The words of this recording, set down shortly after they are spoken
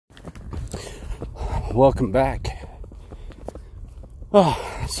Welcome back.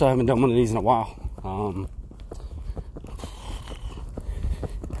 So I haven't done one of these in a while.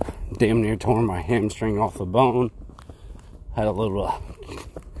 Damn near tore my hamstring off the bone. Had a little, I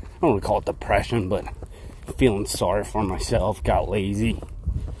don't want to call it depression, but feeling sorry for myself. Got lazy.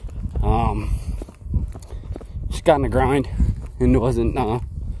 Just got in the grind and wasn't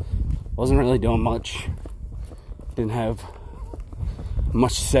really doing much. Didn't have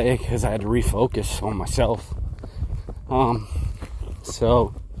much to say because I had to refocus on myself.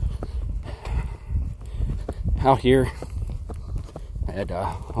 So out here at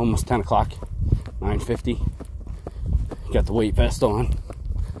almost 10 o'clock, 9:50. Got the weight vest on,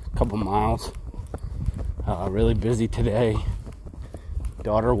 a couple miles. Really busy today.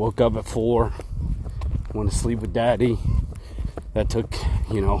 Daughter woke up at 4, went to sleep with daddy. That took,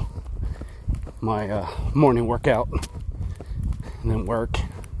 my morning workout and then work.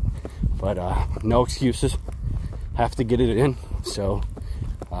 But no excuses. Have to get it in. So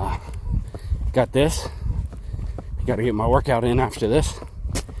got this. Got to get my workout in after this.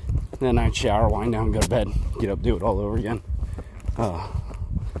 Then I'd shower, wind down, go to bed, get up, do it all over again.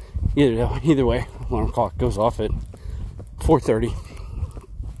 Either way, alarm clock goes off at 4:30.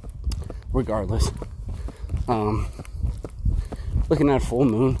 Regardless, looking at a full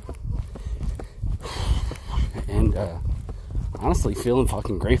moon, and honestly feeling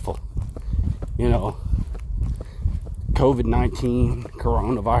fucking grateful. COVID-19,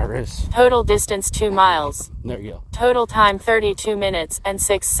 coronavirus. Total distance 2 miles. There you go. Total time 32 minutes and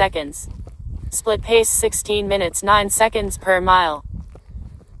 6 seconds. Split pace 16 minutes 9 seconds per mile.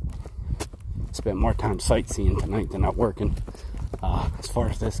 Spent more time sightseeing tonight than out working. As far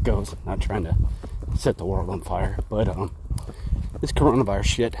as this goes, not trying to set the world on fire, but this coronavirus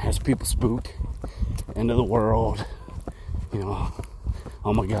shit has people spooked. End of the world.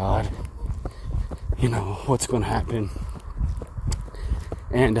 Oh my God. What's going to happen?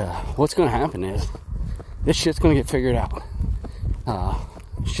 And what's going to happen is this shit's going to get figured out.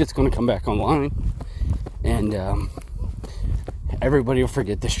 Shit's going to come back online, and everybody will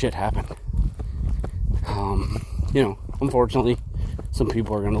forget this shit happened. Unfortunately, some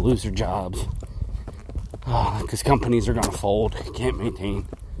people are going to lose their jobs because companies are going to fold, can't maintain.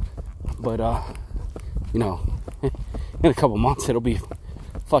 But in a couple months it'll be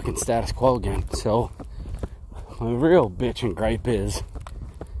fucking status quo again. So my real bitch and gripe is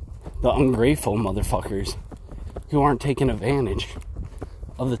the ungrateful motherfuckers who aren't taking advantage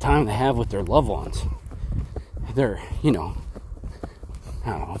of the time they have with their loved ones. They're,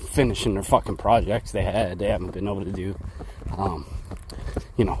 finishing their fucking projects they haven't been able to do.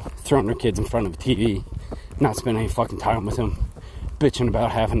 Throwing their kids in front of a TV, not spending any fucking time with them, bitching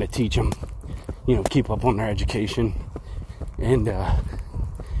about having to teach them, keep up on their education. And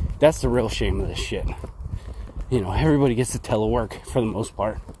that's the real shame of this shit. Everybody gets to telework for the most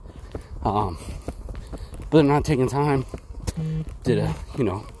part. But they're not taking time to,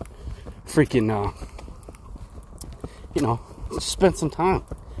 spend some time.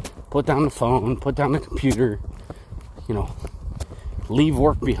 Put down the phone, put down the computer, leave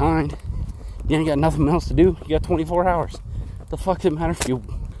work behind. You ain't got nothing else to do. You got 24 hours. The fuck does it matter if you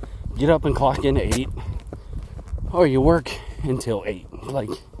get up and clock in at 8 or you work until 8?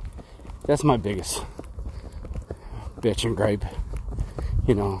 That's my biggest bitch and gripe.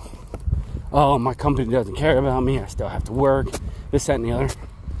 Oh, my company doesn't care about me. I still have to work. This, that, and the other.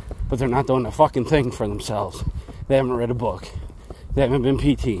 But they're not doing a fucking thing for themselves. They haven't read a book. They haven't been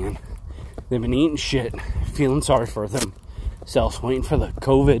PTing. They've been eating shit, feeling sorry for themselves, waiting for the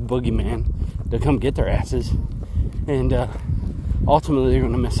COVID boogeyman to come get their asses. And ultimately, they're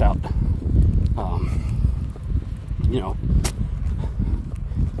going to miss out.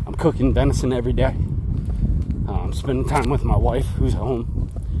 I'm cooking venison every day. Spending time with my wife, who's home.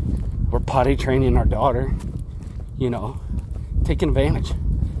 We're potty training our daughter. Taking advantage.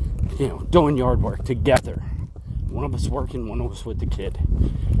 Doing yard work together. One of us working, one of us with the kid.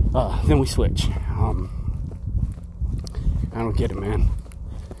 Then we switch. I don't get it, man.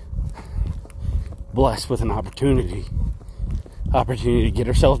 Blessed with an opportunity to get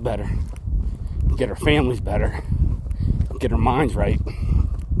ourselves better, get our families better, get our minds right.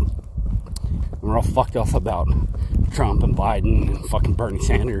 We're all fucked off about Trump and Biden and fucking Bernie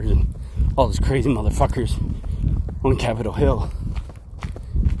Sanders and all those crazy motherfuckers on Capitol Hill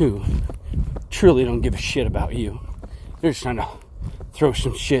who truly don't give a shit about you. They're just trying to throw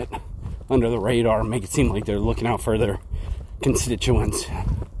some shit under the radar and make it seem like they're looking out for their constituents.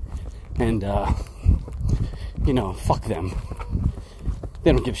 And, fuck them.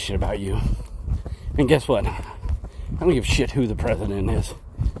 They don't give a shit about you. And guess what? I don't give a shit who the president is.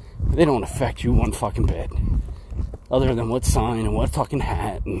 they don't affect you one fucking bit. Other than what sign and what fucking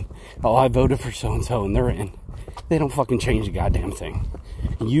hat and, oh, I voted for so-and-so and they're in. They don't fucking change a goddamn thing.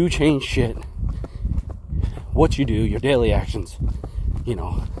 You change shit. What you do, your daily actions, you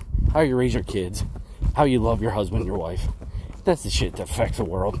know, how you raise your kids, how you love your husband, your wife. That's the shit that affects the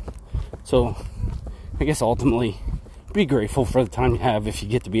world. So, I guess ultimately, be grateful for the time you have if you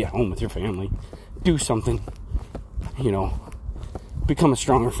get to be at home with your family. Do something, you know, become a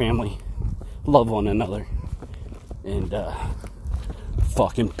stronger family. Love one another. And,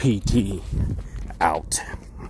 fucking PT out.